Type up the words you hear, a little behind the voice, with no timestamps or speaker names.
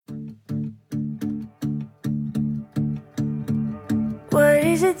What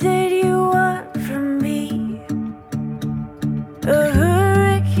is it that you want from me? A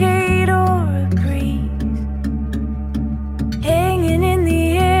hurricane or a breeze, hanging in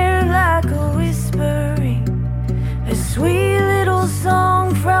the air like a whispering, a sweet little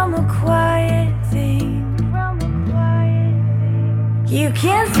song from a quiet thing. You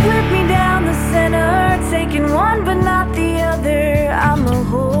can't split me down the center, taking one but not the other. I'm a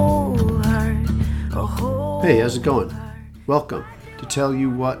whole heart, a whole Hey, how's it going? Welcome to Tell You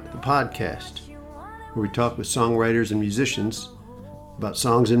What, the podcast, where we talk with songwriters and musicians about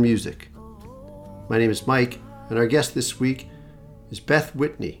songs and music. My name is Mike, and our guest this week is Beth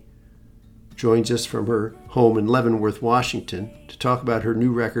Whitney. Joins us from her home in Leavenworth, Washington, to talk about her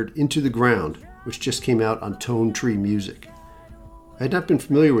new record, Into the Ground, which just came out on Tone Tree Music. I had not been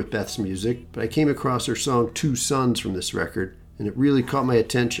familiar with Beth's music, but I came across her song Two Sons from this record, and it really caught my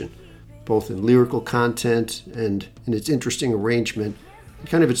attention, both in lyrical content and in its interesting arrangement and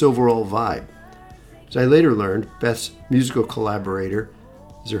kind of its overall vibe. As I later learned, Beth's musical collaborator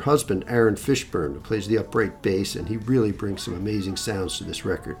is her husband, Aaron Fishburne, who plays the upright bass, and he really brings some amazing sounds to this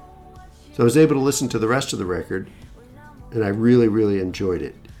record. So I was able to listen to the rest of the record, and I really enjoyed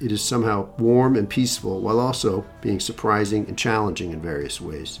it. It is somehow warm and peaceful while also being surprising and challenging in various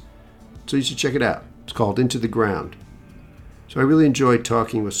ways. So you should check it out. It's called Into the Ground. So I really enjoyed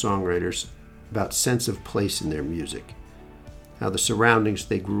talking with songwriters about sense of place in their music, how the surroundings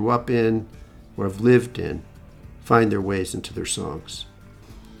they grew up in or have lived in find their ways into their songs.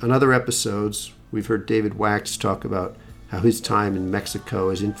 On other episodes, we've heard David Wax talk about how his time in Mexico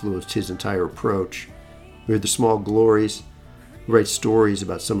has influenced his entire approach. We heard the Small Glories, who write stories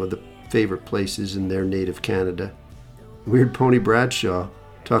about some of the favorite places in their native Canada. We heard Pony Bradshaw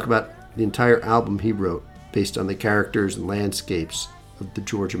talk about the entire album he wrote based on the characters and landscapes of the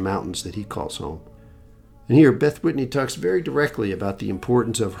Georgia mountains that he calls home. And here, Beth Whitney talks very directly about the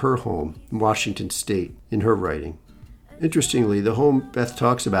importance of her home in Washington State in her writing. Interestingly, the home Beth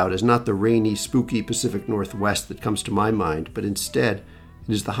talks about is not the rainy, spooky Pacific Northwest that comes to my mind, but instead,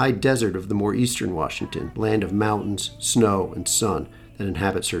 it is the high desert of the more eastern Washington, land of mountains, snow, and sun that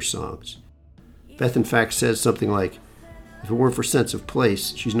inhabits her songs. Beth, in fact, says something like, if it weren't for sense of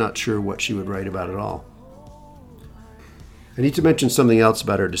place, she's not sure what she would write about at all. I need to mention something else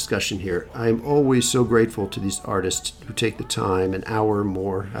about our discussion here. I am always so grateful to these artists who take the time, an hour or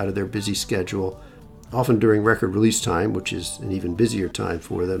more, out of their busy schedule, often during record release time, which is an even busier time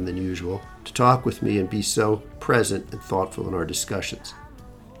for them than usual, to talk with me and be so present and thoughtful in our discussions.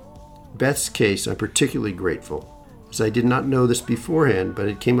 In Beth's case, I'm particularly grateful, as I did not know this beforehand, but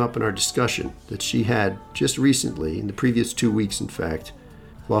it came up in our discussion that she had, just recently, in the previous 2 weeks in fact,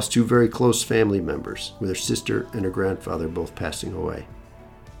 lost two very close family members, with her sister and her grandfather both passing away.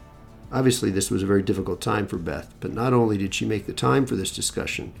 Obviously, this was a very difficult time for Beth, but not only did she make the time for this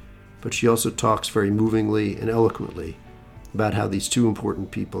discussion, but she also talks very movingly and eloquently about how these two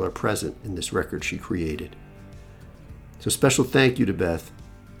important people are present in this record she created. So special thank you to Beth.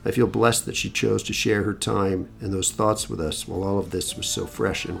 I feel blessed that she chose to share her time and those thoughts with us while all of this was so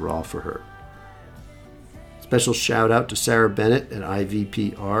fresh and raw for her. Special shout out to Sarah Bennett at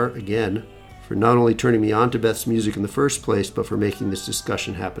IVPR, again, for not only turning me on to Beth's music in the first place, but for making this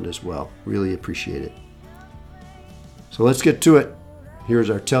discussion happen as well. Really appreciate it. So let's get to it. Here's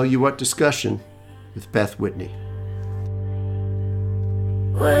our Tell You What discussion with Beth Whitney.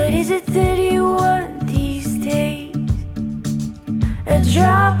 What is it that you want these days? A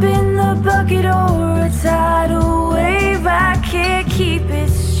drop in the bucket or a tidal wave? I can't keep it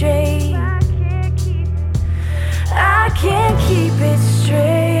straight. I can't keep it straight.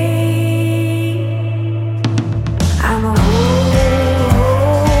 I'm a whole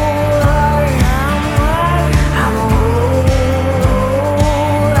heart. I'm a whole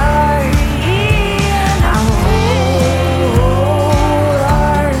heart. I'm a whole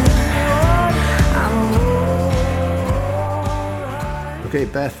heart. I'm a whole heart. Okay,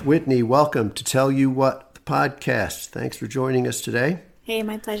 Beth Whitney, welcome to Tell You What, the podcast. Thanks for joining us today. Hey,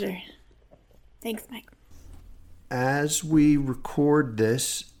 my pleasure. Thanks, Mike. As we record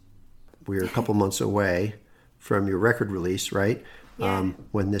this, we're a couple months away from your record release, right? Yeah.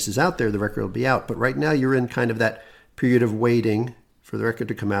 When this is out there, the record will be out. But right now you're in kind of that period of waiting for the record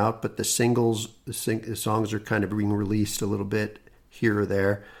to come out, but the singles, the songs are kind of being released a little bit here or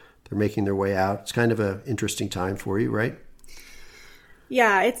there. They're making their way out. It's kind of an interesting time for you, right?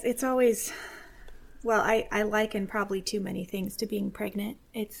 Yeah, it's always, well, I liken probably too many things to being pregnant.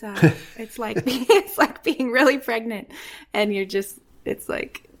 It's like being really pregnant, and you're just, it's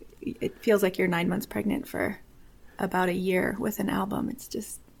like, it feels like you're 9 months pregnant for about a year with an album. It's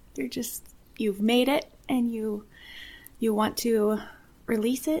just, you've made it, and you want to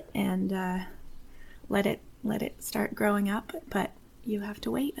release it and let it start growing up, but you have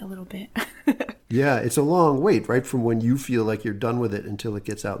to wait a little bit. Yeah, it's a long wait, right, from when you feel like you're done with it until it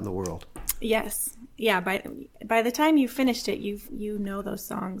gets out in the world. Yes. Yeah, by the time you finished it, you know those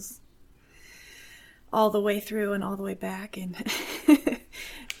songs all the way through and all the way back, and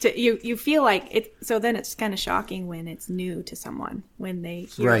you feel like it. So then it's kind of shocking when it's new to someone, when they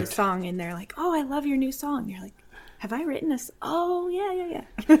hear the song and they're like, "Oh, I love your new song." You're like, "Have I written this?" Oh, yeah.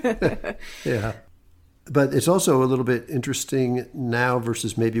 Yeah. But it's also a little bit interesting now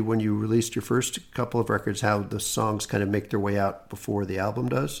versus maybe when you released your first couple of records, how the songs kind of make their way out before the album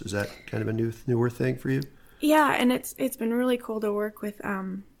does. Is that kind of a newer thing for you? Yeah, and it's been really cool to work with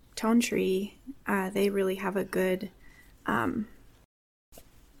Tone Tree. They really have a good, I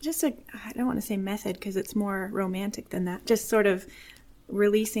don't want to say method because it's more romantic than that. Just sort of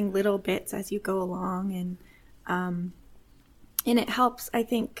releasing little bits as you go along, and it helps, I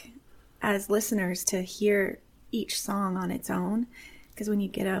think, as listeners to hear each song on its own, because when you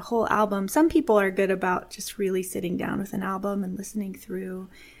get a whole album, some people are good about just really sitting down with an album and listening through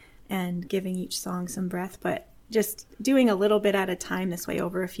and giving each song some breath, but just doing a little bit at a time this way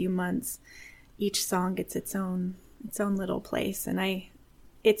over a few months, each song gets its own little place. And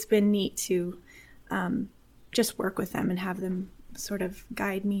it's been neat to just work with them and have them sort of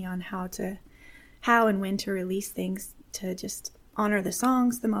guide me on how and when to release things, to just honor the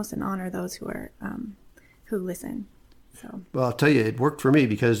songs the most and honor those who listen. So, well, I'll tell you, it worked for me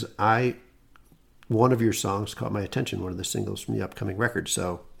because one of your songs caught my attention, one of the singles from the upcoming record.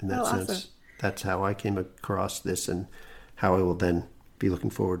 So in that sense, awesome. That's how I came across this and how I will then be looking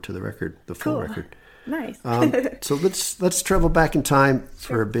forward to the record, the full record. Nice. So let's travel back in time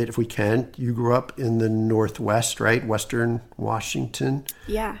for a bit if we can. You grew up in the Northwest, right? Western Washington.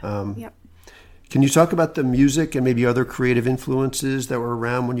 Yeah. Yep. Can you talk about the music and maybe other creative influences that were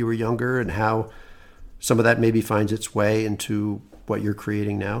around when you were younger and how some of that maybe finds its way into what you're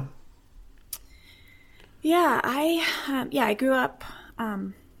creating now? Yeah, I grew up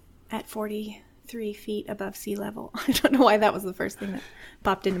at 43 feet above sea level. I don't know why that was the first thing that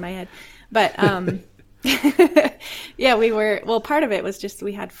popped into my head. But yeah, part of it was just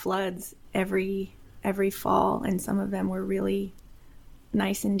we had floods every fall, and some of them were really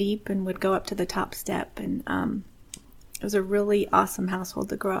nice and deep and would go up to the top step, and it was a really awesome household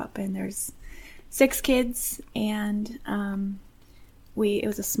to grow up in. There's 6 kids, and it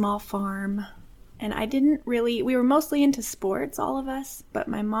was a small farm, and we were mostly into sports, all of us, but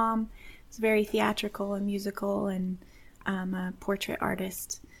my mom was very theatrical and musical, and a portrait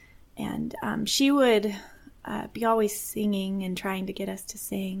artist, and she would be always singing and trying to get us to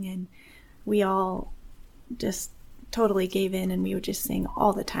sing, and we all just totally gave in, and we would just sing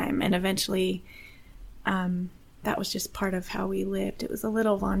all the time. And eventually that was just part of how we lived. It was a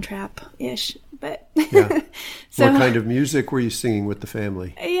little Von Trapp-ish, but yeah. So, what kind of music were you singing with the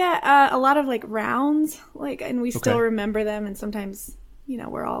family? Yeah, a lot of like rounds, and we still remember them. And sometimes,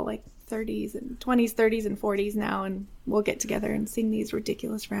 we're all like 30s and 20s, 30s and 40s now, and we'll get together and sing these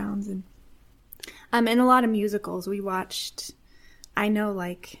ridiculous rounds. And a lot of musicals we watched. I know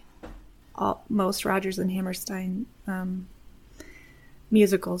most Rodgers and Hammerstein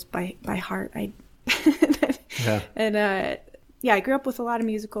musicals by heart. Yeah. And I grew up with a lot of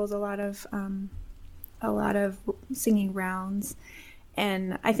musicals, a lot of singing rounds,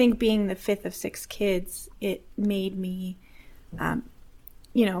 and I think being the 5th of 6 kids, it made me,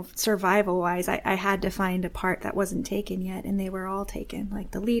 survival wise, I had to find a part that wasn't taken yet, and they were all taken.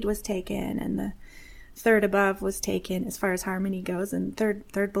 Like the lead was taken, and the third above was taken as far as harmony goes, and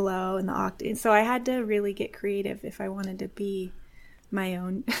third below, and the octave. So I had to really get creative if I wanted to be my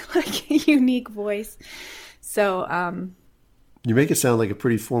own unique voice. So you make it sound like a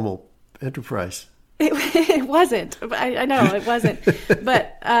pretty formal enterprise. It wasn't. I know it wasn't.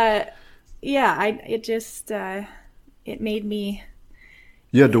 But it made me.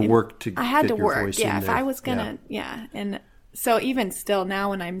 You had to work to. I had get to your work. Voice Yeah, in if there. I was gonna. Yeah, and so even still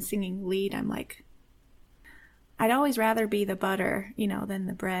now when I'm singing lead, I'm like, I'd always rather be the butter, than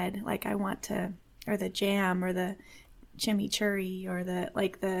the bread. Like I want to, or the jam, or the chimichurri, or the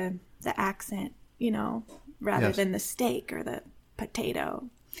accent, rather than the steak or the potato.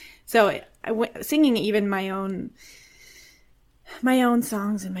 So singing even my own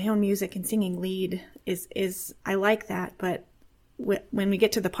songs and my own music and singing lead is I like that. But when we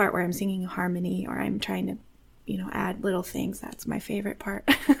get to the part where I'm singing harmony or I'm trying to, add little things, that's my favorite part.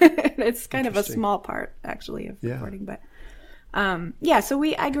 It's kind of a small part actually of recording, but so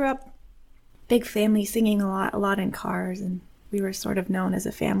I grew up big family, singing a lot in cars, and we were sort of known as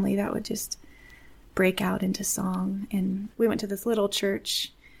a family that would just break out into song. And we went to this little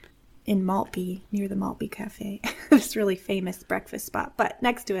church in Maltby, near the Maltby Cafe, this really famous breakfast spot. But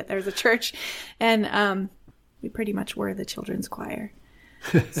next to it, there was a church, and we pretty much were the children's choir.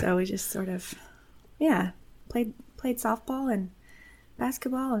 So we just sort of, played softball and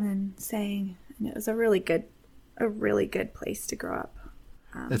basketball, and then sang. And it was a really good place to grow up.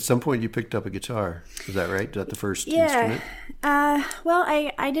 At some point, you picked up a guitar. Is that right? Is that the first instrument? Well,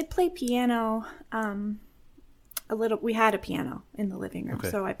 I did play piano. A little. We had a piano in the living room,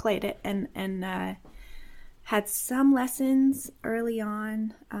 so I played it and had some lessons early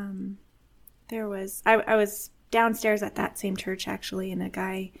on. I was downstairs at that same church actually, and a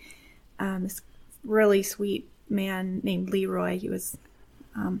guy, this really sweet man named Leroy. He was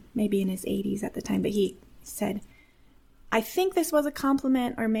maybe in his 80s at the time, but he said, I think this was a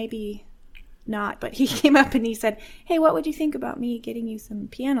compliment or maybe not, but he came up and he said, hey, what would you think about me getting you some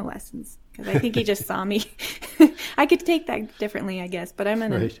piano lessons? Because I think he just saw me. I could take that differently, I guess, but I'm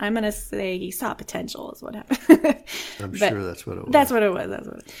gonna say he saw potential is what happened. I'm sure that's what it was. That's what it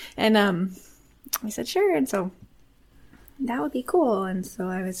was. And I said sure, and so that would be cool. And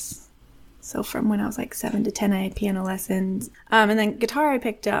so from when I was like 7 to 10, I had piano lessons, and then guitar I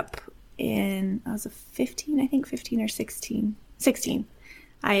picked up I was 15 or 16.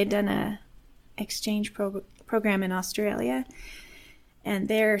 I had done a exchange program in Australia, and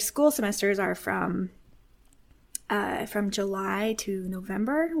their school semesters are from July to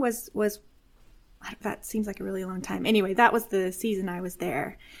November. Was that seems like a really long time. Anyway, that was the season I was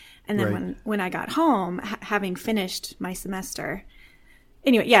there, and then when I got home, having finished my semester,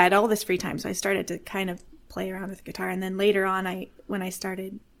 anyway, I had all this free time, so I started to kind of play around with guitar, and then later on, when I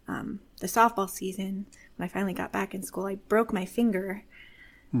started the softball season, when I finally got back in school, I broke my finger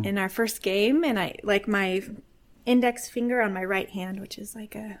in our first game, and I like my index finger on my right hand, which is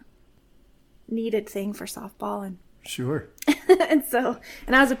like a needed thing for softball, and sure.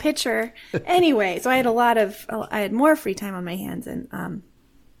 and I was a pitcher anyway, so I had more free time on my hands, and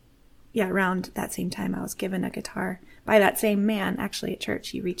around that same time I was given a guitar by that same man actually at church.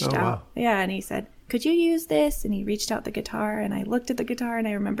 He reached out, and he said, could you use this? And he reached out the guitar, and I looked at the guitar, and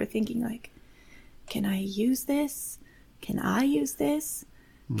I remember thinking, like, can I use this? Can I use this?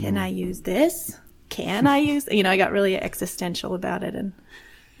 Can I use this? Can I use? I got really existential about it,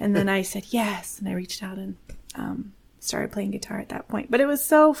 and then I said yes, and I reached out and started playing guitar at that point. But it was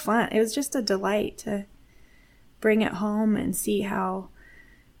so fun. It was just a delight to bring it home and see how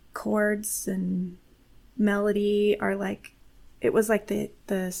chords and melody are like. It was like the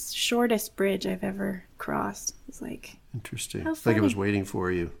shortest bridge I've ever crossed. It was like interesting. Like it was waiting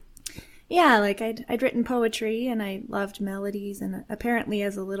for you. Yeah, like I'd written poetry and I loved melodies, and apparently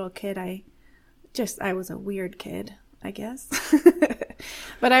as a little kid I was a weird kid, I guess.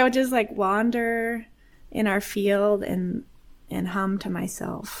 But I would just like wander in our field and hum to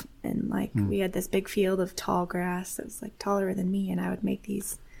myself, and like we had this big field of tall grass that was like taller than me, and I would make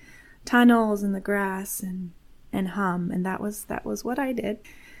these tunnels in the grass and hum, and that was what I did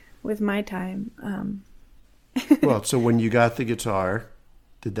with my time. Well, so when you got the guitar,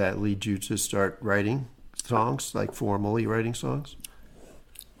 did that lead you to start writing songs, like formally writing songs?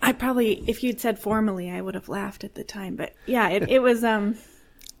 I probably, if you'd said formally, I would have laughed at the time, but yeah, it was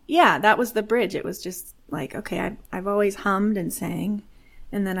that was the bridge. It was just like, okay, I've always hummed and sang,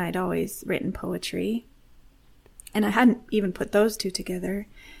 and then I'd always written poetry, and I hadn't even put those two together.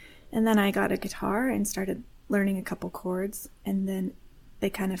 And then I got a guitar and started learning a couple chords, and then they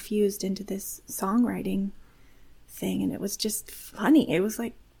kind of fused into this songwriting thing, and it was just funny. It was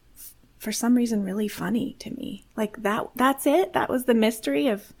like, for some reason, really funny to me. Like that's it. That was the mystery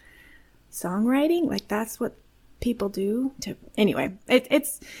of songwriting. Like that's what people do. Anyway,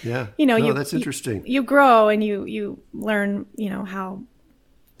 it's that's interesting. You grow and you learn how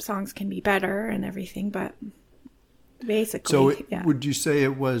songs can be better and everything, but basically, so would you say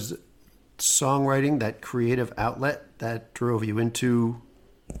it was songwriting, that creative outlet, that drove you into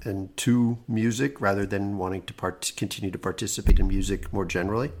music rather than wanting to continue to participate in music more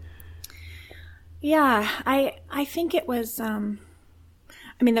generally? Yeah, I think it was. The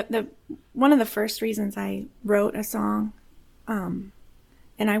one of the first reasons I wrote a song, and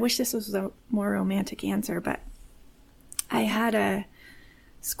I wish this was a more romantic answer, but I had a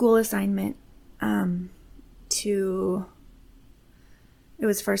school assignment it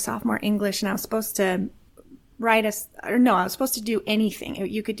was for sophomore English, and I was supposed to I was supposed to do anything.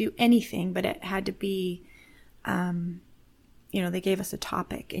 You could do anything, but it had to be, they gave us a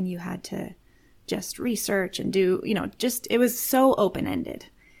topic, and you had to just research and do, it was so open-ended.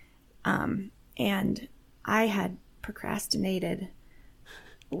 And I had procrastinated,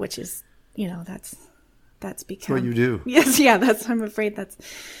 which is that's become what you do. Yes, yeah, I'm afraid that's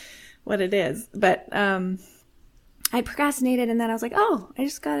what it is. But I procrastinated, and then I was like, oh, I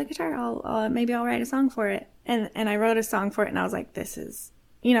just got a guitar. Maybe I'll write a song for it. And I wrote a song for it, and I was like, this is,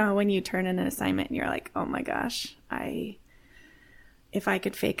 when you turn in an assignment and you're like, oh my gosh, if I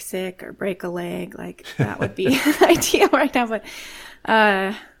could fake sick or break a leg, like that would be ideal right now. But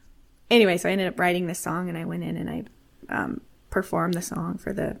anyway, so I ended up writing this song, and I went in and I performed the song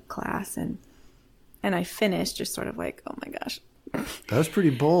for the class, and I finished just sort of like, oh my gosh. That was pretty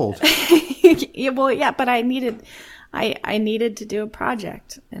bold. Yeah, but I needed to do a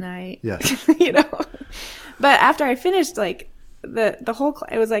project, and yes. But after I finished, like the whole,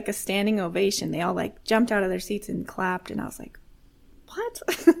 it was like a standing ovation. They all like jumped out of their seats and clapped, and I was like, what?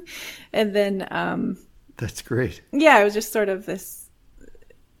 And then, that's great. Yeah, it was just sort of this,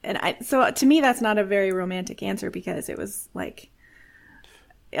 so to me, that's not a very romantic answer, because it was like,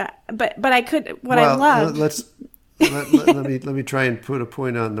 yeah, but I could, I loved. Let me try and put a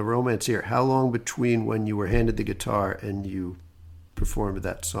point on the romance here. How long between when you were handed the guitar and you performed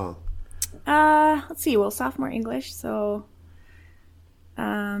that song? Let's see. Well, sophomore English, so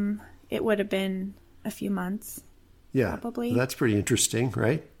it would have been a few months. Yeah, probably. That's pretty interesting,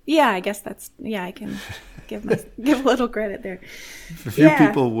 right? Yeah, I guess I can give a little credit there. A few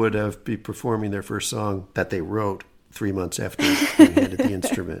people would have be performing their first song that they wrote 3 months after being handed the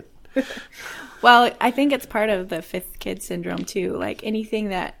instrument. Well, I think it's part of the fifth kid syndrome too. Like anything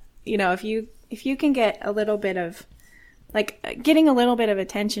that, if you can get a little bit of, like getting a little bit of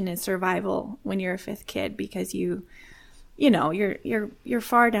attention is survival when you're a fifth kid, because you're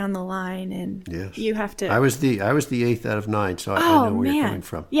far down the line, and yes. You have to. I was the eighth out of 9, so I know where you're coming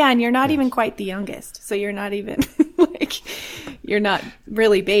from. Yeah, and you're not even quite the youngest, so you're not even you're not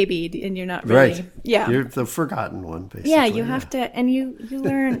really babied, and you're not really right. Yeah, you're the forgotten one, basically. Yeah, you have to, and you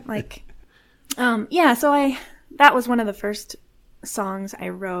learn like. So that was one of the first songs I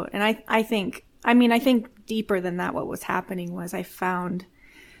wrote. And I think deeper than that, what was happening was I found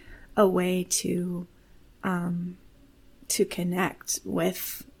a way to connect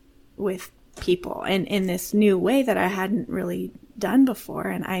with people, and in this new way that I hadn't really done before.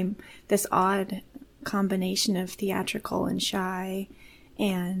 And I'm this odd combination of theatrical and shy.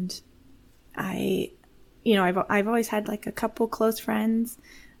 And I've always had like a couple close friends,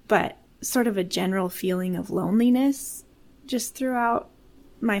 but sort of a general feeling of loneliness just throughout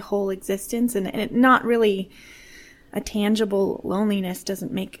my whole existence, and it not really a tangible loneliness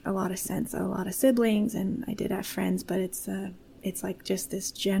doesn't make a lot of sense. A lot of siblings, and I did have friends, but it's like just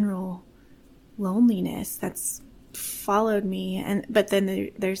this general loneliness that's followed me. But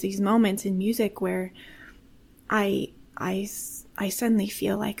then there's these moments in music where I suddenly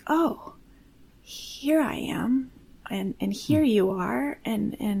feel like, oh, here I am, and here you are,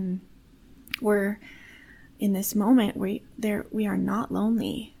 and we're in this moment where we are not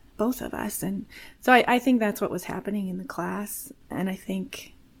lonely, both of us. And so I think that's what was happening in the class. And I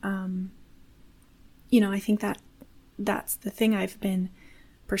think, I think that's the thing I've been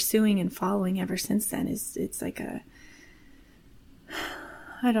pursuing and following ever since then. It's like I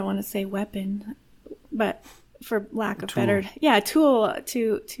don't want to say weapon, but for lack of better, tool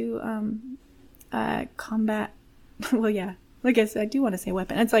to combat. Well, yeah. Like I said, I do want to say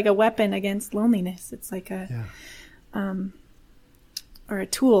weapon. It's like a weapon against loneliness. It's like or a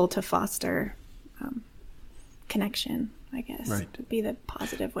tool to foster connection, I guess. Right. Would be the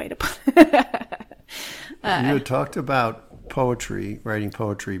positive way to put it. You had talked about poetry, writing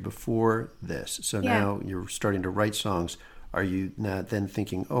poetry before this. So now you're starting to write songs. Are you now then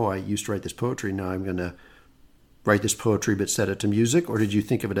thinking, oh, I used to write this poetry, now I'm going to write this poetry but set it to music? Or did you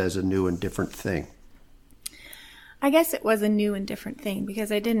think of it as a new and different thing? I guess it was a new and different thing,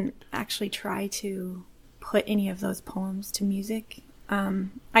 because I didn't actually try to put any of those poems to music.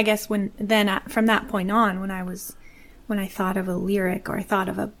 I guess from that point on, when I thought of a lyric, or I thought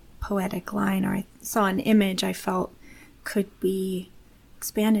of a poetic line, or I saw an image I felt could be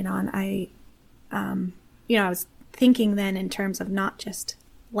expanded on, I was thinking then in terms of not just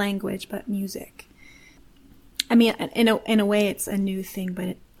language but music. I mean, in a way, it's a new thing, but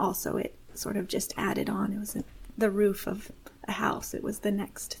it sort of just added on. It was the roof of a house. It was the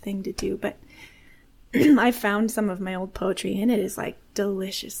next thing to do. But I found some of my old poetry, and it is like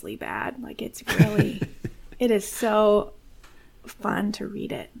deliciously bad. Like it is so fun to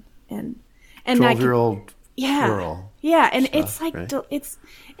read it. And 12-year-old girl. Yeah. And stuff, it's like, right?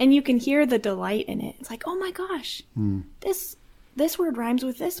 and you can hear the delight in it. It's like, oh my gosh, this word rhymes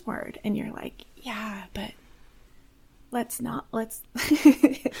with this word. And you're like, yeah, but let's,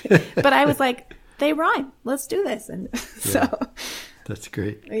 but I was like, they rhyme. Let's do this. And so that's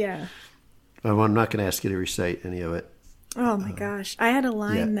great. Yeah. Oh, I'm not going to ask you to recite any of it. Oh my gosh. I had a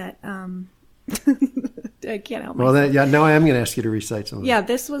line that I can't help Well, myself. now I am going to ask you to recite some of it. Yeah,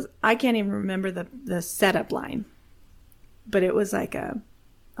 this was, I can't even remember the setup line, but it was like a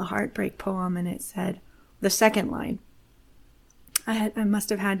heartbreak poem, and it said, the second line, I must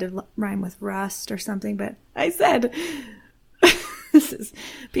have had to rhyme with rust or something, but I said,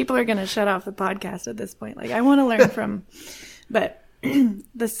 people are going to shut off the podcast at this point. Like, I want to learn from, but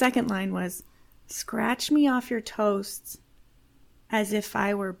the second line was, scratch me off your toasts as if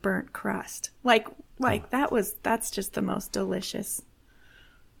I were burnt crust. Like that's just the most delicious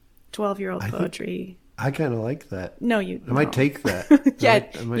 12-year-old poetry. I kind of like that. No, you. I might take that. Yeah,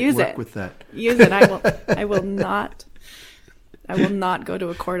 I might use work it. with that. Use it. I will not. I will not go to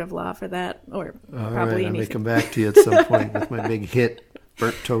a court of law for that, or All probably right, I may anything. come back to you at some point with my big hit,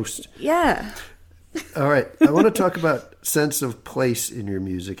 Burnt Toast. Yeah. All right, I want to talk about sense of place in your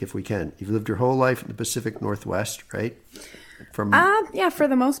music, if we can. You've lived your whole life in the Pacific Northwest, right? Yeah, for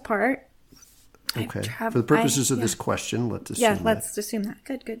the most part. Okay. For the purposes of this question, let's assume that. Let's assume that.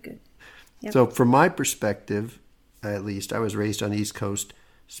 Good. Yep. So from my perspective, at least, I was raised on the East Coast,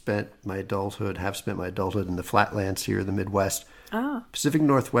 have spent my adulthood in the flatlands here in the Midwest. Oh. Pacific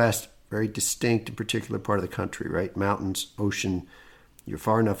Northwest, very distinct and particular part of the country, right? Mountains, ocean. You're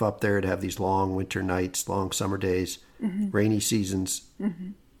far enough up there to have these long winter nights, long summer days, rainy seasons. Mm-hmm.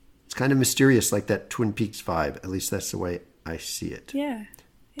 It's kind of mysterious, like that Twin Peaks vibe. At least that's the way I see it. Yeah.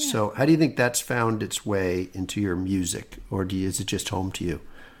 So how do you think that's found its way into your music? Or is it just home to you?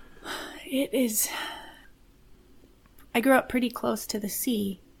 It is. I grew up pretty close to the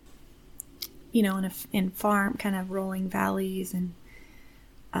sea, in farm kind of rolling valleys, and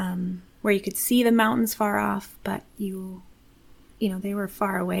where you could see the mountains far off, but they were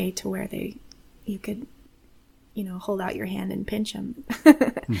far away to where you could, hold out your hand and pinch them.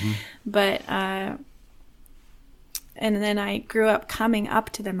 Mm-hmm. But and then I grew up coming up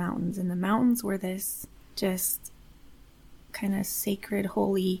to the mountains, and the mountains were this just kind of sacred,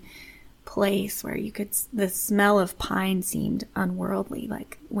 holy place where the smell of pine seemed unworldly.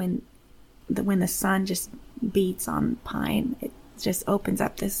 Like when the sun just beats on pine, it just opens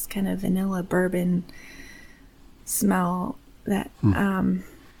up this kind of vanilla bourbon smell that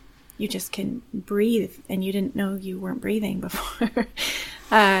you just can breathe, and you didn't know you weren't breathing before.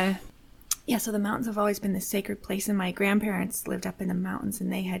 So the mountains have always been this sacred place, and my grandparents lived up in the mountains,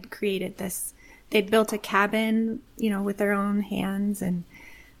 and they had created this. They'd built a cabin, with their own hands, and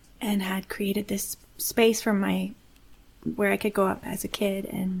had created this space for where I could go up as a kid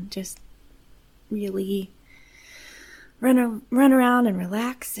and just really run around and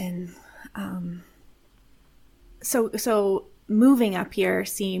relax. And so moving up here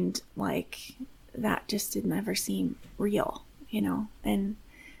seemed like that just didn't ever seem real, and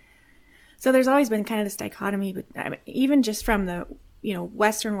so there's always been kind of this dichotomy, but even just from the,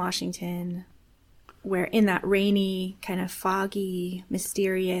 Western Washington, where in that rainy, kind of foggy,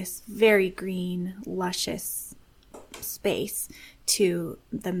 mysterious, very green, luscious space, to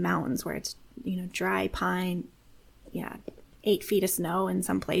the mountains where it's, dry pine, 8 feet of snow in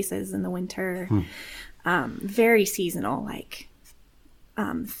some places in the winter, very seasonal, like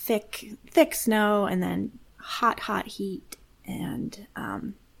thick snow, and then hot heat, and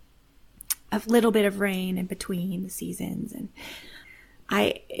a little bit of rain in between the seasons. And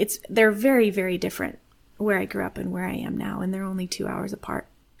they're very, very different where I grew up and where I am now, and they're only 2 hours apart.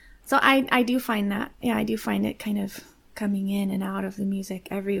 So I do find that, I do find it kind of coming in and out of the music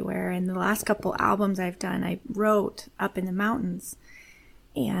everywhere. And the last couple albums I've done, I wrote up in the mountains,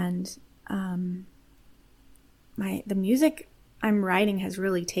 and the music I'm writing has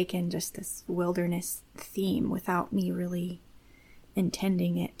really taken just this wilderness theme without me really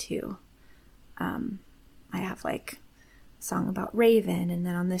intending it to. I have like a song about raven, and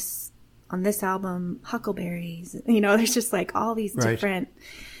then on this album, huckleberries. There's just like all these different,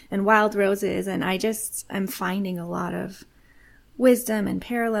 and wild roses, and I'm finding a lot of wisdom and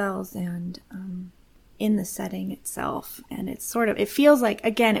parallels, and in the setting itself. And it feels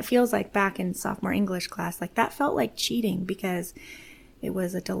like back in sophomore English class, like that felt like cheating, because it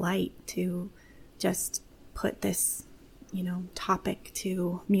was a delight to just put this, topic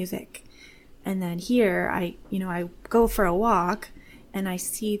to music. And then here I go for a walk, and I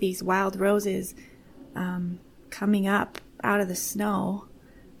see these wild roses coming up out of the snow,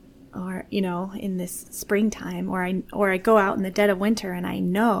 or in this springtime, or I go out in the dead of winter, and I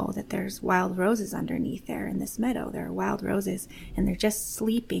know that there's wild roses underneath there in this meadow. There are wild roses, and they're just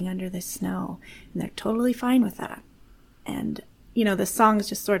sleeping under the snow, and they're totally fine with that. And the songs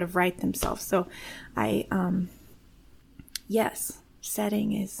just sort of write themselves. So yes,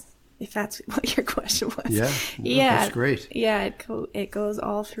 setting is if that's what your question was. Yeah. Yeah. That's great. Yeah. It goes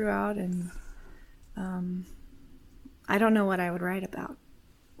all throughout. And I don't know what I would write about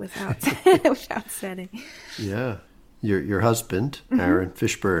without setting. Yeah. Your husband, Aaron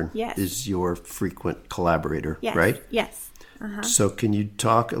Fishburne, Yes. is your frequent collaborator, Yes. right? Yes. Uh-huh. So can you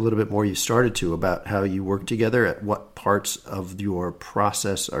talk a little bit more, you started to, about how you work together? At what parts of your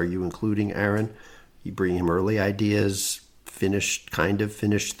process are you including Aaron? You bring him early ideas, kind of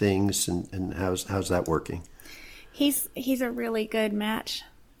finished things, and how's that working? He's a really good match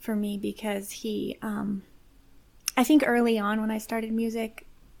for me because he, I think early on when I started music,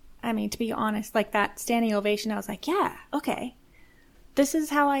 I mean, to be honest, like that standing ovation, I was like, yeah, okay. This is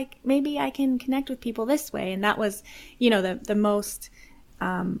how maybe I can connect with people this way. And that was, the most,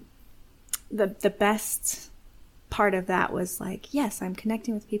 the best part of that was like, yes, I'm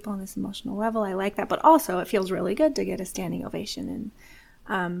connecting with people on this emotional level. I like that. But also it feels really good to get a standing ovation.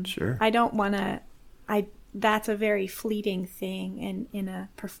 And Sure. I don't want to, that's a very fleeting thing in a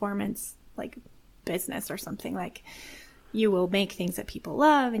performance like business or something. Like you will make things that people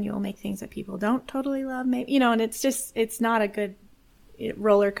love and you will make things that people don't totally love, maybe, and it's not a good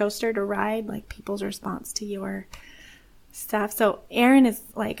roller coaster to ride, like people's response to your stuff. So Aaron is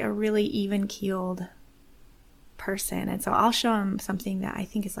like a really even-keeled person, and so I'll show him something that I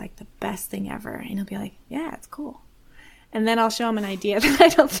think is like the best thing ever, and he'll be like, yeah, it's cool. And then I'll show him an idea that I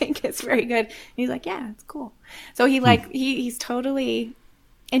don't think is very good, and he's like, yeah, it's cool. So he's totally,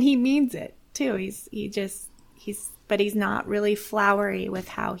 and he means it too. But he's not really flowery with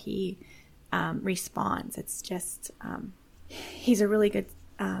how he responds. It's just he's a really good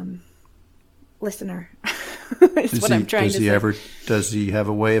listener. Is what I'm trying to say. Does he have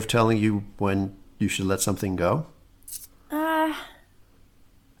a way of telling you when you should let something go?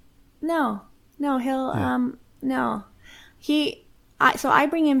 No, he'll no. So I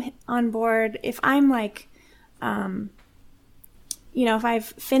bring him on board if I'm like if I've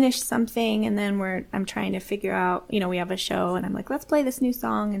finished something and then I'm trying to figure out, we have a show and I'm like, let's play this new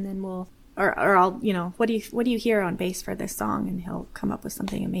song, and then or I'll, what do you hear on bass for this song? And he'll come up with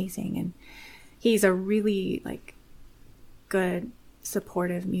something amazing. And he's a really like good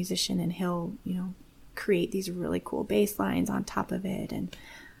supportive musician, and he'll, create these really cool bass lines on top of it and,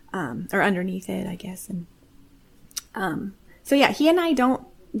 or underneath it, I guess. And, so yeah, he and I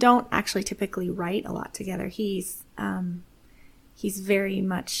don't actually typically write a lot together. He's very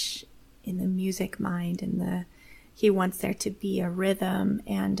much in the music mind, and he wants there to be a rhythm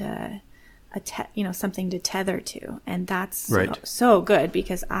and something to tether to, and that's right. so good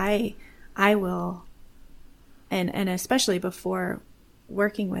because I will, and especially before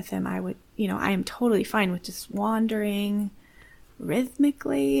working with him, I would, I am totally fine with just wandering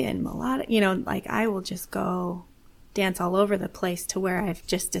rhythmically and melodic, like I will just go dance all over the place to where I've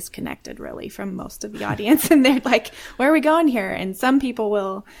just disconnected really from most of the audience. And they're like, where are we going here? And some people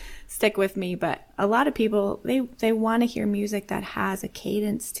will stick with me, but a lot of people, they want to hear music that has a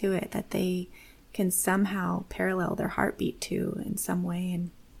cadence to it, that they can somehow parallel their heartbeat to in some way.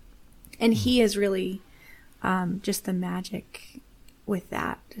 And he is really just the magic with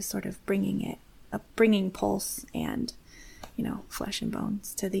that, just sort of bringing pulse and, flesh and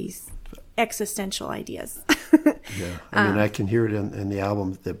bones to these existential ideas. Yeah, I mean, I can hear it in the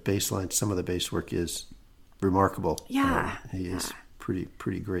album. The bass line, some of the bass work is remarkable. Yeah, he is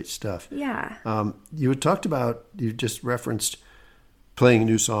pretty great stuff. Yeah. You just referenced playing a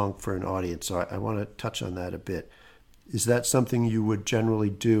new song for an audience, so I want to touch on that a bit. Is that something you would generally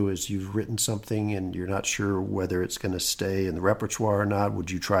do as you've written something and you're not sure whether it's going to stay in the repertoire or not? Would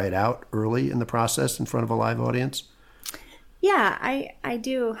you try it out early in the process in front of a live audience? Yeah, I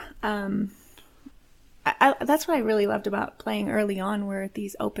do. That's what I really loved about playing early on, were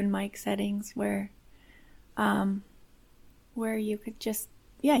these open mic settings where you could just,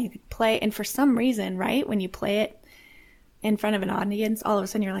 you could play. And for some reason, right, when you play it in front of an audience, all of a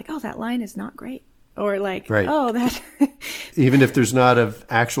sudden you're like, oh, that line is not great. Or like, right. Oh, that. Even if there's not an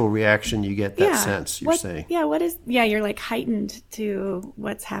actual reaction, you get that sense, you're saying. Yeah, you're like heightened to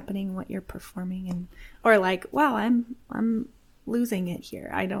what's happening, what you're performing. Or like, wow, I'm losing it here.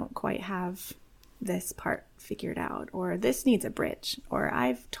 I don't quite have this part figured out, or this needs a bridge, or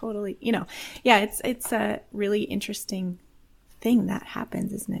I've totally, it's a really interesting thing that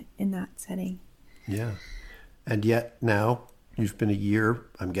happens, isn't it, in that setting? Yeah. And yet now you've been a year,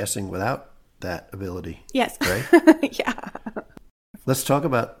 I'm guessing, without that ability. Yes. Right? Yeah. Let's talk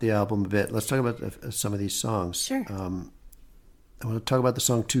about the album a bit. Let's talk about some of these songs. Sure. I want to talk about the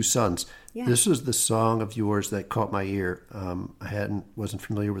song Two Sons. Yeah. This was the song of yours that caught my ear. I wasn't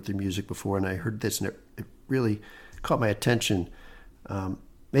familiar with the music before, and I heard this, and it really caught my attention.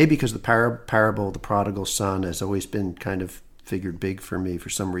 maybe because the parable of the prodigal son has always been kind of figured big for me for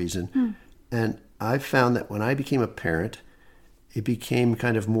some reason. And I've found that when I became a parent, it became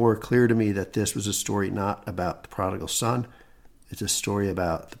kind of more clear to me that this was a story not about the prodigal son. It's a story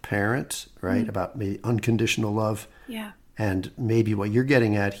about the parent, right? About maybe unconditional love. Yeah. And maybe what you're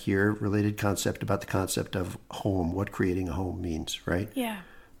getting at here, related concept about the concept of home, what creating a home means, right? Yeah.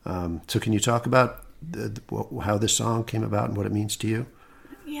 So can you talk about how this song came about and what it means to you?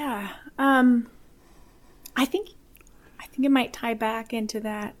 Yeah. I think it might tie back into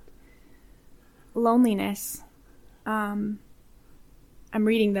that loneliness. I'm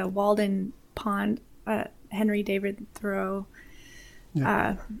reading the Walden Pond, Henry David Thoreau,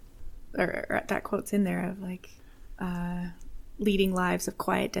 or that quote's in there of like, leading lives of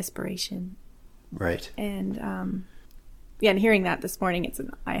quiet desperation. Right. And, and hearing that this morning,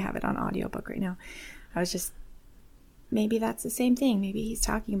 I have it on audiobook right now. I was just, maybe that's the same thing. Maybe he's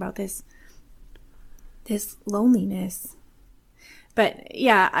talking about this loneliness. But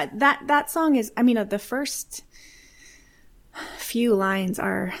yeah, that song is, the first few lines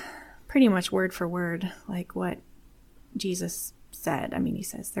are pretty much word for word like what Jesus said. He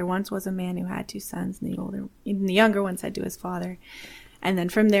says, there once was a man who had 2 sons, and the younger one said to his father. And then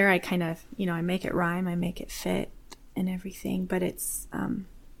from there, I kind of, I make it rhyme, I make it fit and everything. But it's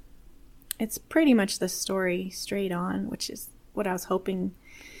pretty much the story straight on, which is what I was hoping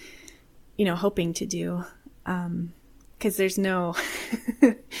to do. Because there's no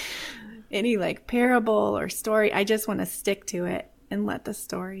any like parable or story. I just want to stick to it and let the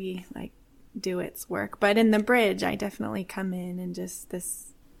story like do its work. But in the bridge, I definitely come in and just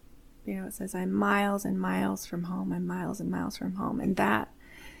this, it says, I'm miles and miles from home. I'm miles and miles from home. And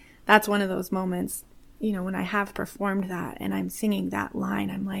that's one of those moments, when I have performed that and I'm singing that line,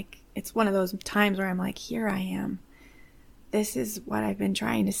 I'm like, it's one of those times where I'm like, here I am. This is what I've been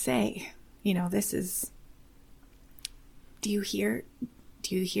trying to say. This is, do you hear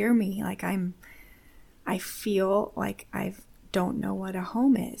me? Like I feel like I don't know what a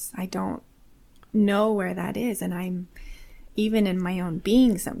home is. I don't know where that is. And I'm even in my own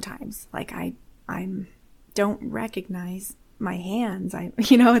being sometimes, like I don't recognize my hands.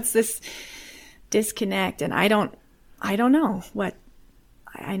 It's this disconnect, and I don't know what,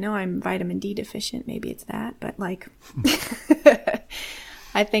 I know I'm vitamin D deficient. Maybe it's that, but like,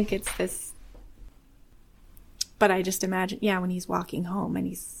 I think it's this, but I just imagine, when he's walking home and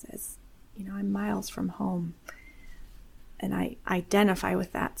he says, I'm miles from home. And I identify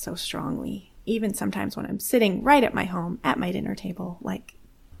with that so strongly, even sometimes when I'm sitting right at my home at my dinner table. Like,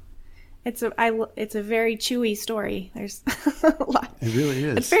 it's a very chewy story. There's a lot. It really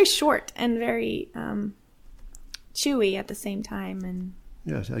is. It's very short and very chewy at the same time. And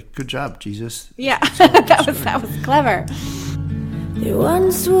yeah, like, good job, Jesus. Yeah, that was clever. There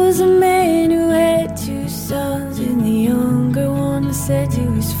once was a man who had 2 sons, and the younger one said to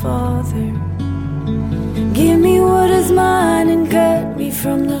his father, give me what is mine and cut me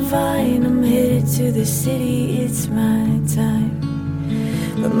from the vine. I'm headed to the city, it's my time.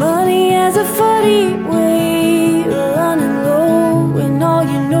 But money has a funny way of running low, and all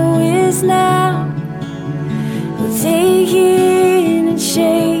you know is now. We'll take you in and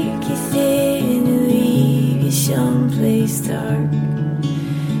shake you thin and leave you someplace dark.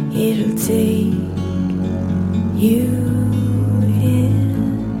 It'll take you in.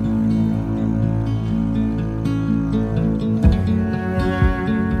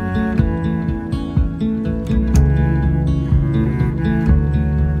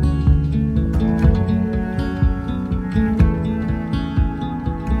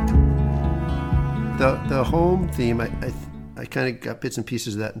 The home theme, I kind of got bits and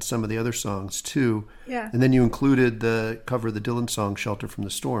pieces of that in some of the other songs too. Yeah. And then you included the cover of the Dylan song "Shelter from the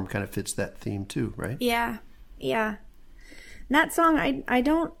Storm," kind of fits that theme too, right? Yeah. And that song, I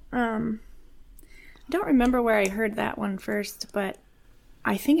don't remember where I heard that one first, but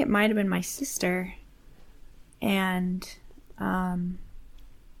I think it might have been my sister. And my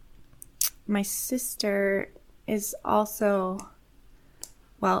sister is also,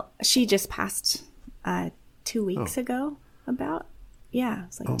 well, she just passed 2 weeks ago. It's like 2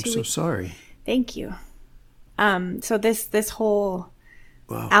 weeks. I'm so sorry. Thank you. So this whole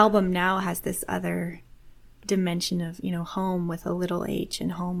album now has this other dimension of, home with a little h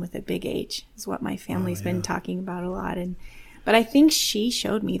and home with a big H is what my family's been talking about a lot. But I think she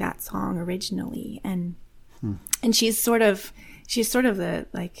showed me that song originally, and she's sort of the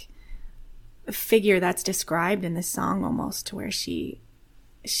like figure that's described in this song almost, to where she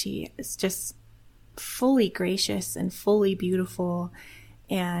is just fully gracious and fully beautiful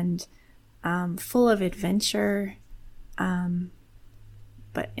and full of adventure,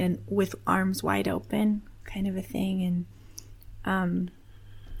 but with arms wide open, kind of a thing. And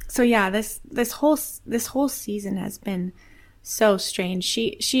so yeah, this whole season has been so strange.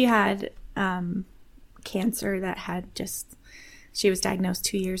 She had cancer that she was diagnosed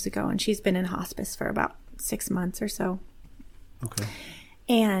 2 years ago, and she's been in hospice for about 6 months or so. Okay.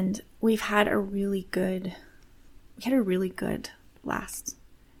 And we've had a really good last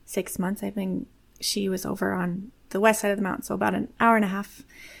 6 months. She was over on the west side of the mountain, so about an hour and a half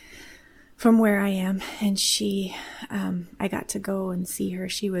from where I am. And I got to go and see her.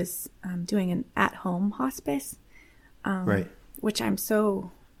 She was doing an at-home hospice, Right. which I'm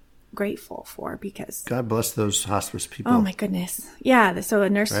so grateful for, because God bless those hospice people. oh my goodness, yeah. So a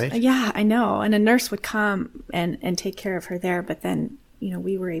nurse, Right? yeah, I know, and a nurse would come and take care of her there. But then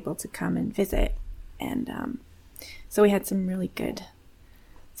we were able to come and visit, and so we had some really good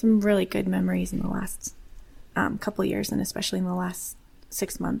memories in the last couple years, and especially in the last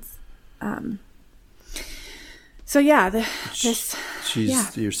 6 months. So yeah,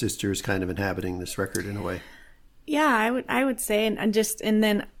 Your sister is kind of inhabiting this record in a way. Yeah, I would say, and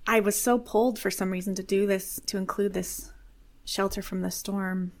then I was so pulled for some reason to do this, to include this Shelter from the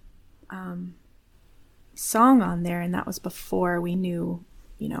Storm song on there, and that was before we knew,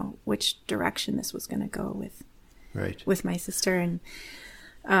 which direction this was going to go with my sister, and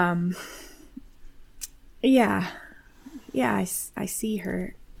I see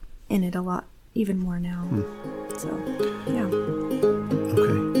her in it a lot, even more now. So yeah.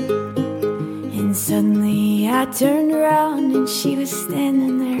 Okay. And suddenly I turned around and she was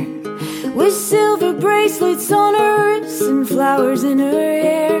standing there with silver bracelets on her wrists and flowers in her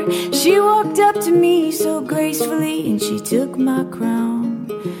hair. She walked up to me so gracefully and she took my crown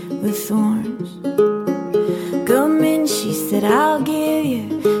with thorns. Come in, she said, I'll give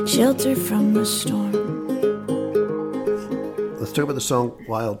you shelter from the storm. Let's talk about the song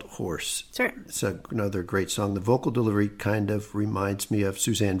Wild Horse. Sure. It's another great song. The vocal delivery kind of reminds me of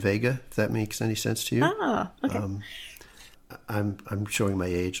Suzanne Vega, if that makes any sense to you. Oh, okay. I'm showing my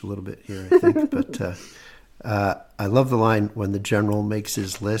age a little bit here, I think. But I love the line, when the general makes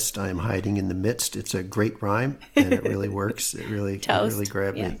his list, I am hiding in the midst. It's a great rhyme, and it really works. It really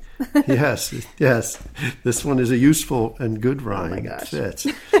grabbed me. Yes. This one is a useful and good rhyme. Oh my gosh. It fits.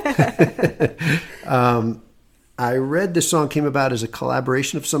 I read this song came about as a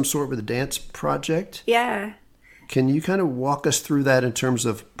collaboration of some sort with a dance project. Yeah. Can you kind of walk us through that in terms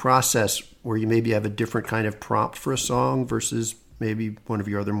of process, where you maybe have a different kind of prompt for a song versus maybe one of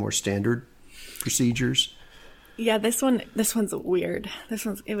your other more standard procedures? Yeah, this one's weird.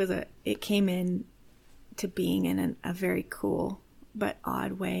 It came in to being in a very cool but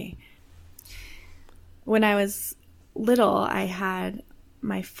odd way. When I was little, I had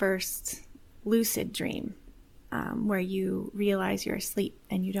my first lucid dream, where you realize you're asleep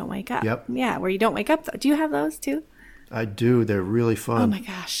and you don't wake up. Yep. Yeah, where you don't wake up. Do you have those too? I do. They're really fun. Oh my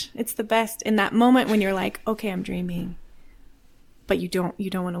gosh, it's the best. In that moment when you're like, okay, I'm dreaming, but you don't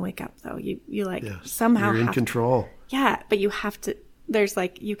want to wake up though. You like somehow you're in control. Yeah, but you have to. There's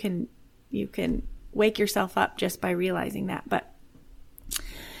like you can wake yourself up just by realizing that. But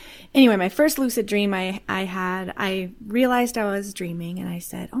anyway, my first lucid dream I realized I was dreaming, and I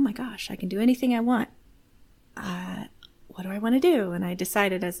said, oh my gosh, I can do anything I want. What do I want to do? And I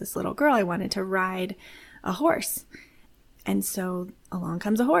decided as this little girl I wanted to ride a horse. And so along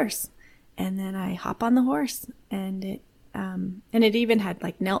comes a horse, and then I hop on the horse, and it even had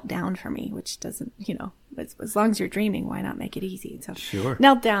like knelt down for me, which doesn't, as long as you're dreaming, why not make it easy? So sure.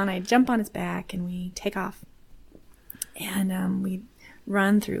 Knelt down, I jump on his back, and we take off, and we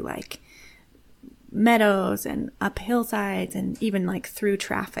run through like meadows and up hillsides, and even like through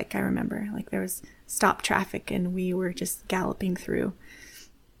traffic. I remember like there was stop traffic, and we were just galloping through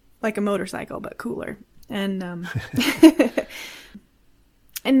like a motorcycle, but cooler. And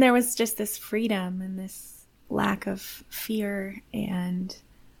and there was just this freedom and this lack of fear. And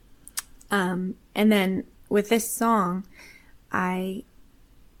then with this song, I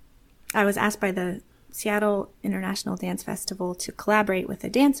was asked by the Seattle International Dance Festival to collaborate with a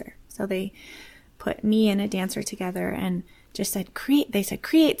dancer. So they put me and a dancer together and just said,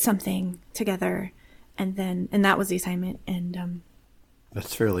 create something together. And that was the assignment. And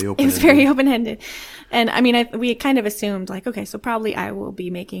that's fairly open-ended. It was very open-ended. And I mean, we kind of assumed like, okay, so probably I will be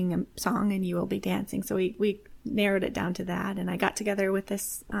making a song and you will be dancing. So we narrowed it down to that. And I got together with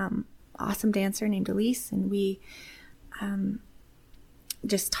this awesome dancer named Elise, and we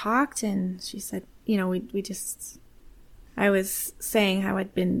just talked, and she said, I was saying how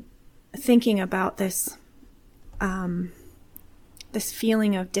I'd been thinking about this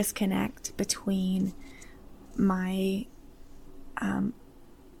feeling of disconnect between my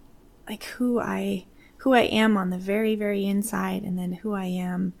like who I am on the very, very inside, and then who I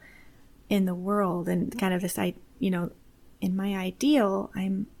am in the world, and kind of this, in my ideal,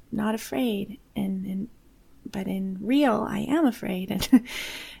 I'm not afraid, but in real, I am afraid,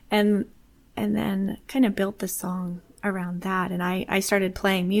 and then kind of built the song around that. And I started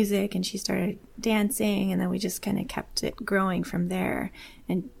playing music, and she started dancing, and then we just kind of kept it growing from there.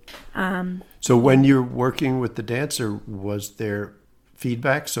 And so when you're working with the dancer, was there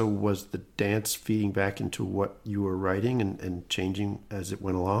feedback? So was the dance feeding back into what you were writing and changing as it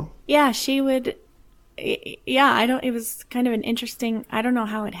went along? Yeah, she would. Yeah, it was kind of an interesting, I don't know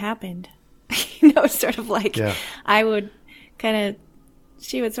how it happened. Sort of like I would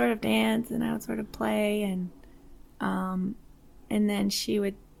she would sort of dance and I would sort of play, and then she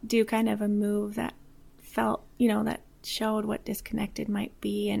would do kind of a move that felt, that showed what disconnected might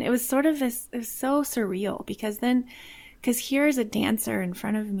be. And it was sort of it was so surreal, because here's a dancer in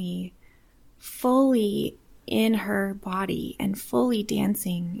front of me, fully in her body and fully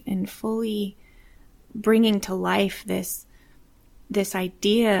dancing and fully bringing to life this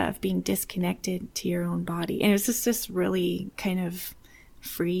idea of being disconnected to your own body. And it was just this really kind of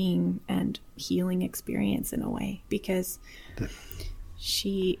freeing and healing experience in a way, because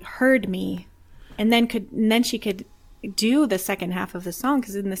she heard me, and then she could do the second half of the song,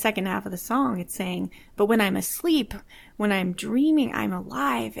 because in the second half of the song it's saying, but when I'm asleep, when I'm dreaming, I'm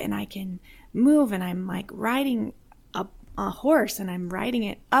alive and I can move, and I'm like riding a horse, and I'm riding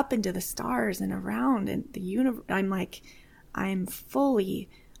it up into the stars and around and the universe. I'm fully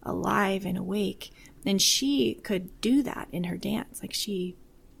alive and awake. And she could do that in her dance, like she,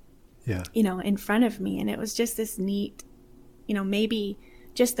 in front of me. And it was just this neat, maybe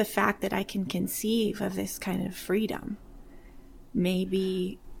just the fact that I can conceive of this kind of freedom.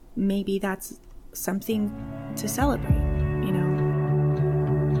 Maybe that's something to celebrate,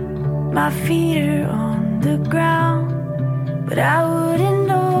 My feet are on the ground, but I wouldn't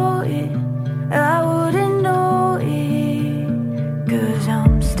know it. I wouldn't know it, 'cause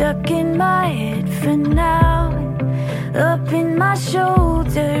I'm stuck in my head for now, and up in my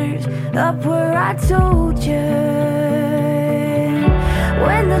shoulders, up where I told you.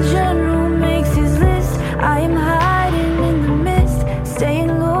 When the general makes his list, I am hiding in the mist,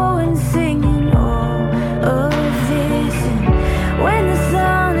 staying low and singing all of this. And when the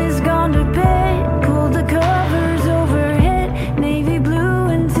sun is gone to bed, pull the covers overhead, navy blue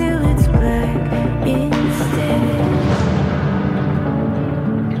until it's black instead.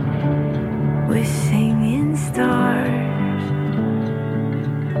 We're singing stars,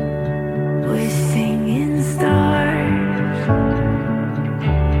 we're singing stars,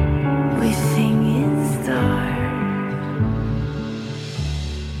 we're singing stars.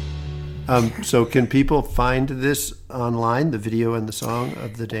 So can people find this online, the video and the song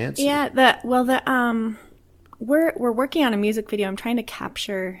of the dance? Yeah, we're working on a music video. I'm trying to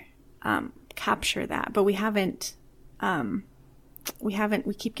capture that, but we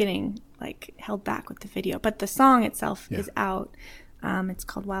keep getting like held back with the video. But the song itself is out. It's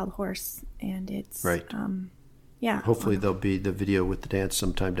called Wild Horse, and it's right. Hopefully there'll be the video with the dance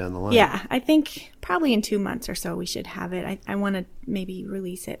sometime down the line. Yeah, I think probably in 2 months or so we should have it. I want to maybe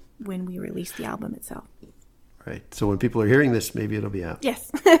release it when we release the album itself. Right. So when people are hearing this, maybe it'll be out. Yes.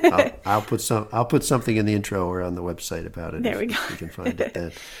 I'll put something in the intro or on the website about it. There we go. You can find it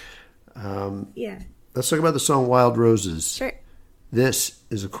then. Yeah. Let's talk about the song Wild Roses. Sure. This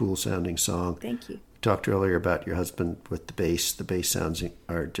is a cool sounding song. Thank you. We talked earlier about your husband with the bass. The bass sounds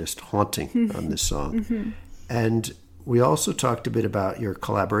are just haunting on this song. Mm-hmm. And we also talked a bit about your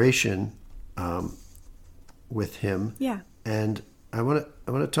collaboration with him. Yeah. And I want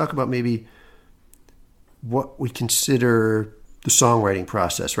to talk about maybe what we consider the songwriting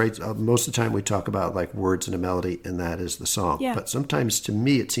process, right? Most of the time we talk about like words and a melody, and that is the song. Yeah. But sometimes to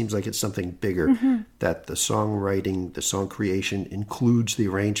me it seems like it's something bigger, that the songwriting, the song creation includes the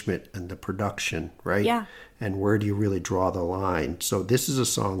arrangement and the production, right? Yeah. And where do you really draw the line? So this is a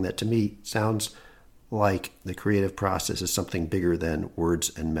song that to me sounds like the creative process is something bigger than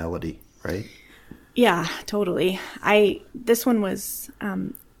words and melody, right? Yeah, totally. This one was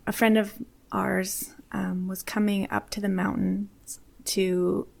a friend of ours was coming up to the mountains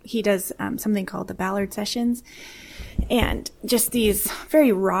he does something called the Ballard Sessions, and just these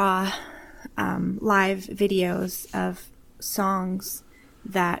very raw live videos of songs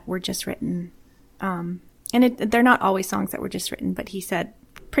that were just written. And they're not always songs that were just written, but he said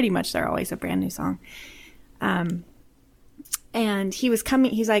pretty much they're always a brand new song. And he was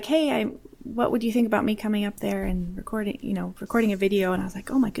coming, he's like, hey, what would you think about me coming up there and recording a video? And I was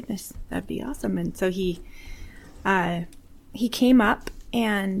like, oh my goodness, that'd be awesome. And so he came up,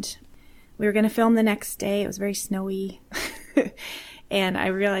 and we were going to film the next day. It was very snowy. And I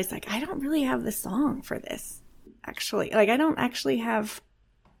realized, like, I don't really have the song for this, actually. Like, I don't actually have,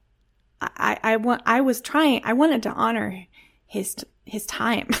 I wanted to honor his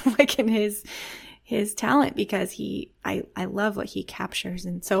time, like, in his talent, because I love what he captures.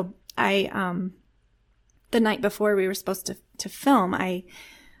 And so the night before we were supposed to film, I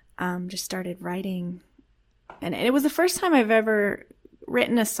just started writing. And it was the first time I've ever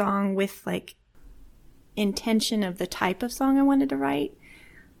written a song with, like, intention of the type of song I wanted to write.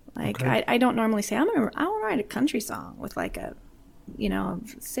 Like, okay. I don't normally say I want to write a country song with, like, a, you know,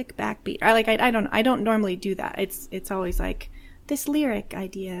 sick backbeat. I don't normally do that. It's always like this lyric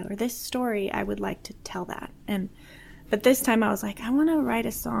idea or this story, I would like to tell that. But this time I was like, I want to write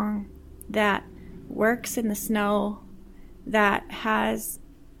a song that works in the snow, that has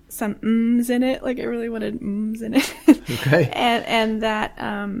some ums in it. Like, I really wanted ums in it. Okay. and that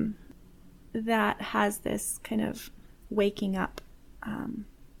that has this kind of waking up,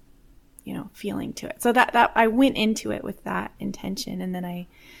 you know, feeling to it. So that I went into it with that intention. And then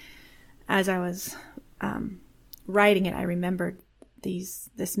as I was writing it, I remembered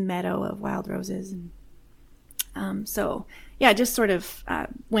this meadow of wild roses. And so, yeah, just sort of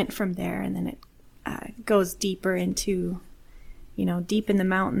went from there. And then it goes deeper into, you know, deep in the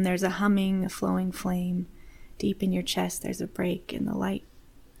mountain, there's a humming, a flowing flame. Deep in your chest, there's a break, and the light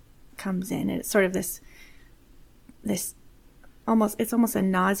comes in. And it's sort of this almost a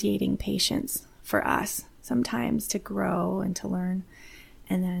nauseating patience for us sometimes to grow and to learn.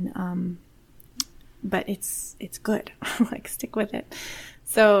 And then, but it's good. Like, stick with it.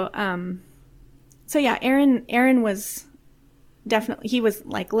 So yeah, Aaron was definitely, he was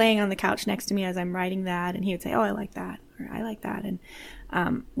like laying on the couch next to me as I'm writing that, and he would say, "Oh, I like that," or "I like that," and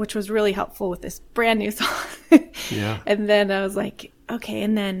which was really helpful with this brand new song. Yeah. And then I was like, okay,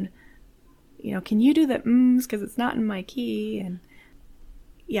 and then, you know, can you do the ums, because it's not in my key? And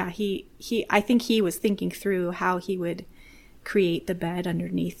yeah, I think he was thinking through how he would create the bed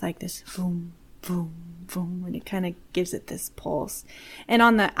underneath, like this boom, boom, boom, and it kind of gives it this pulse. And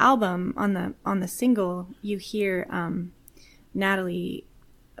on the album, on the single, you hear Natalie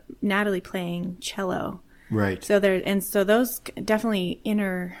playing cello. Right. So those definitely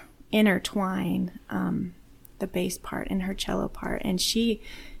intertwine, the bass part and her cello part. And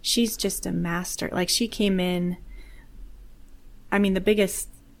she's just a master. Like, she came in, I mean, the biggest,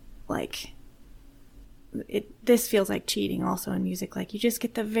 like, this feels like cheating also in music. Like, you just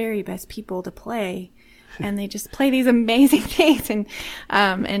get the very best people to play, and they just play these amazing things.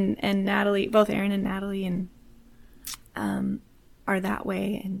 And Natalie, both Aaron and Natalie, and are that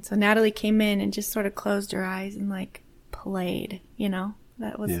way. And so Natalie came in and just sort of closed her eyes and, like, played, you know.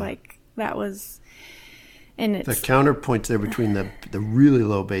 That was and it's the counterpoint there between the really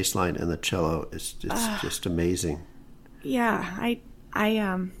low bass line and the cello is just amazing. Yeah,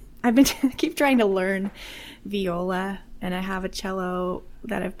 I've been keep trying to learn viola, and I have a cello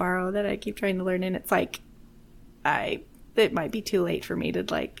that I've borrowed that I keep trying to learn, and it's like it might be too late for me to,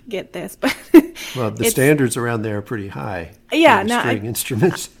 like, get this, but well, the standards around there are pretty high. Yeah, no, string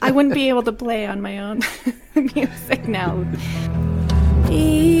instruments. I wouldn't be able to play on my own music now.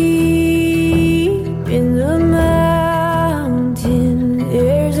 Deep in the mountain,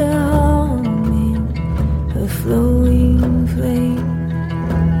 there's a humming, a flowing flame.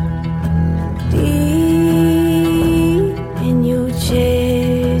 Deep in your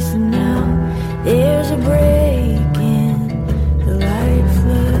chest now, there's a break in the light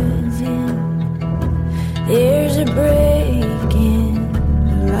floods in. There's a break in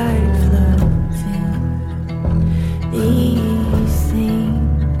the light floods in. These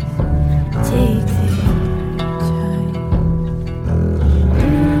things take their time.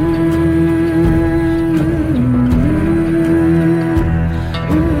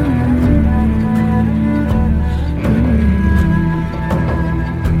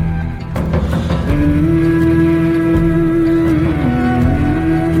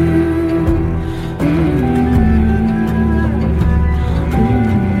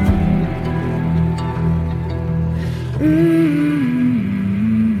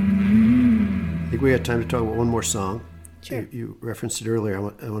 I think we had time to talk about one more song. Sure. You referenced it earlier. I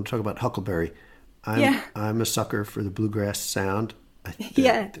want to talk about Huckleberry. I'm a sucker for the bluegrass sound.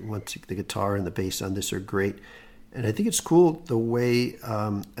 Once the guitar and the bass on this are great. And I think it's cool the way,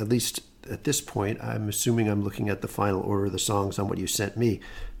 at least at this point, I'm assuming I'm looking at the final order of the songs on what you sent me,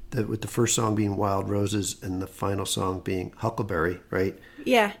 with the first song being Wild Roses and the final song being Huckleberry, right?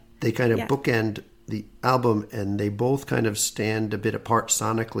 Yeah. They kind of bookend the album, and they both kind of stand a bit apart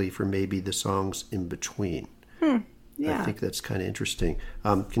sonically for maybe the songs in between. Yeah. I think that's kind of interesting.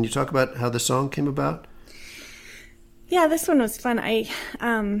 Can you talk about how the song came about? Yeah, this one was fun.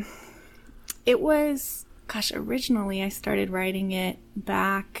 Originally I started writing it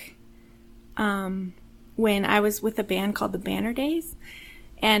back when I was with a band called the Banner Days,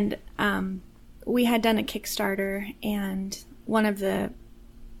 and we had done a Kickstarter, and one of the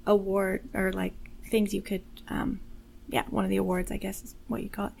award or like things you could, one of the awards, I guess is what you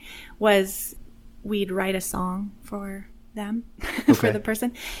call it, was we'd write a song for them, for the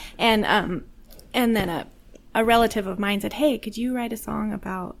person, and then a relative of mine said, "Hey, could you write a song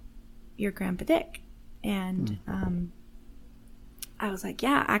about your Grandpa Dick?" And I was like,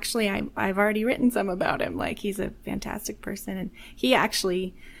 "Yeah, actually, I've already written some about him. Like, he's a fantastic person, and he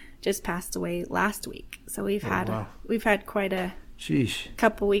actually just passed away last week. So we've had quite a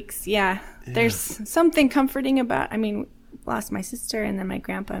couple weeks. Yeah, there's something comforting about. I mean, lost my sister and then my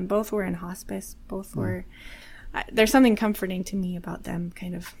grandpa, and both were in hospice. Both were. There's something comforting to me about them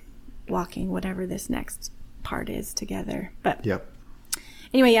kind of walking whatever this next part is together. But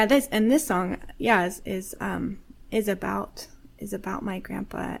anyway, yeah, this song, is about my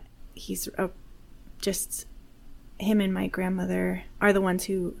grandpa. He's just him and my grandmother are the ones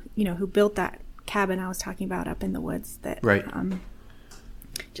who built that cabin I was talking about up in the woods that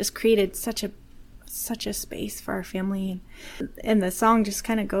just created such a space for our family. And the song just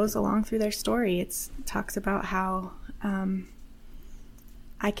kind of goes along through their story. It talks about how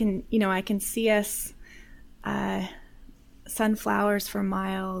I can see us sunflowers for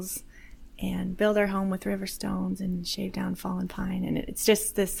miles and build our home with river stones and shave down fallen pine. And it's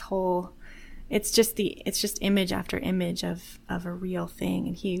just this whole, it's just image after image of a real thing.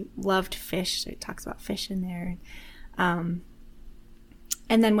 And he loved fish. So it talks about fish in there. And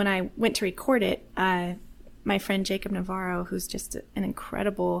then when I went to record it, my friend Jacob Navarro, who's just an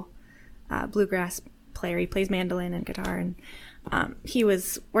incredible bluegrass player, he plays mandolin and guitar, and he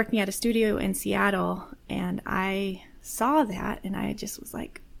was working at a studio in Seattle, and I saw that, and I just was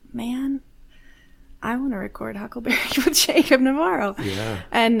like, man, I want to record Huckleberry with Jacob Navarro. Yeah.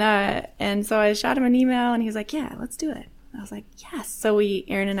 And so I shot him an email, and he was like, yeah, let's do it. I was like, yes. So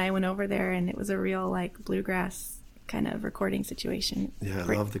Aaron and I went over there, and it was a real like bluegrass kind of recording situation. Yeah,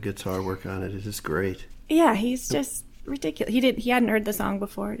 I love the guitar work on it. It is great. Yeah, he's just ridiculous. He hadn't heard the song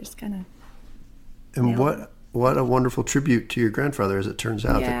before, just kind of. And what a wonderful tribute to your grandfather, as it turns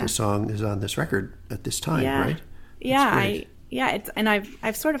out, that the song is on this record at this time, right? Yeah,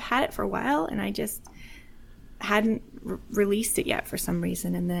 I've sort of had it for a while, and I just hadn't released it yet for some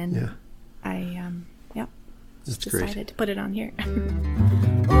reason, and then I decided to put it on here.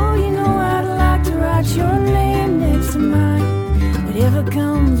 Oh, I'd like to write your name next to mine. Whatever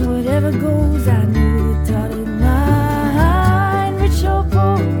comes, whatever goes, I know the dotted line. Rich or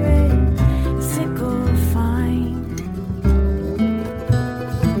poor, red, sick or fine.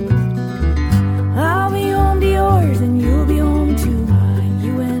 I'll be home to yours and you'll be home to mine.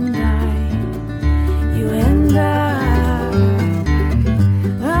 You and I, you and I.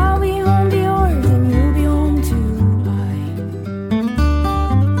 I'll be home to yours and you'll be home to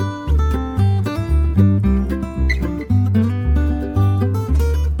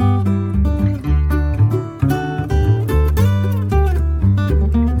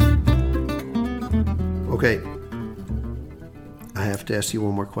Okay, I have to ask you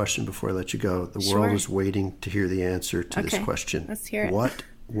one more question before I let you go. The world is waiting to hear the answer to this question. Let's hear it.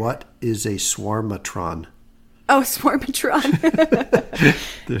 What is a swarmatron? Oh, Swarmatron.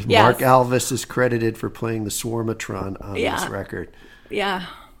 Mark Alvis is credited for playing the Swarmatron on this record. Yeah.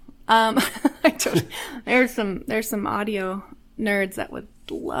 There's some audio nerds that would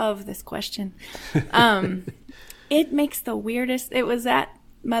love this question. It makes the weirdest. It was at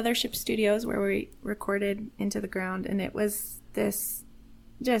Mothership Studios where we recorded Into the Ground, and it was this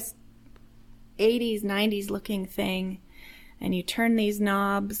just 80s, 90s looking thing, and you turn these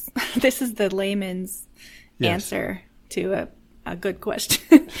knobs. This is the layman's answer to a good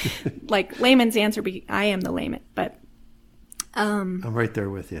question. Like layman's answer, I am the layman, but I'm right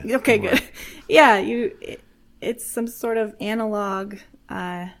there with you. Okay, good. Yeah, it's some sort of analog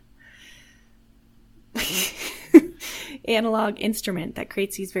instrument that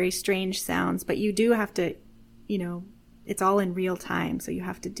creates these very strange sounds, but you do have to, it's all in real time, so you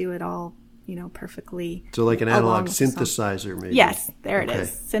have to do it all, perfectly. So like an analog synthesizer, maybe. Yes, there it is.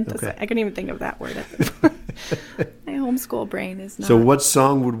 Synthesizer. Okay. I couldn't even think of that word. My homeschool brain is not. So what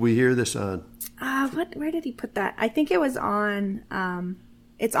song would we hear this on? Where did he put that? I think it was on,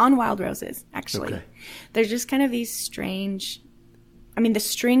 it's on Wild Roses, actually. Okay. There's just kind of these strange, the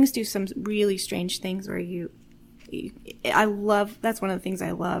strings do some really strange things where that's one of the things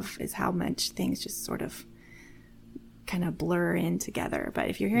I love, is how much things just sort of kind of blur in together. But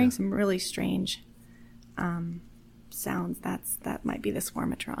if you're hearing some really strange sounds, that might be the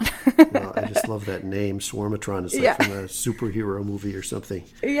Swarmatron. Well, I just love that name, Swarmatron. It's like from a superhero movie or something.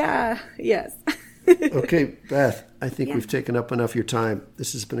 Yeah, yes. Okay, Beth, I think we've taken up enough of your time.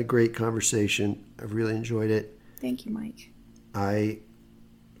 This has been a great conversation. I've really enjoyed it. Thank you, Mike. I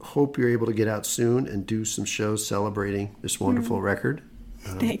hope you're able to get out soon and do some shows celebrating this wonderful record.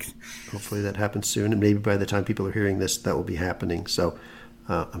 Thanks. Hopefully that happens soon, and maybe by the time people are hearing this, that will be happening. So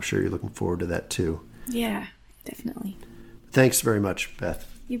I'm sure you're looking forward to that too. Yeah, definitely. Thanks very much, Beth.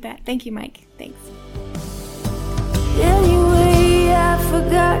 You bet. Thank you, Mike. Thanks. Anyway, I've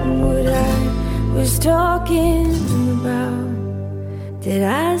forgotten what I was talking about. Did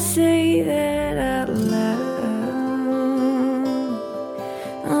I say that out loud?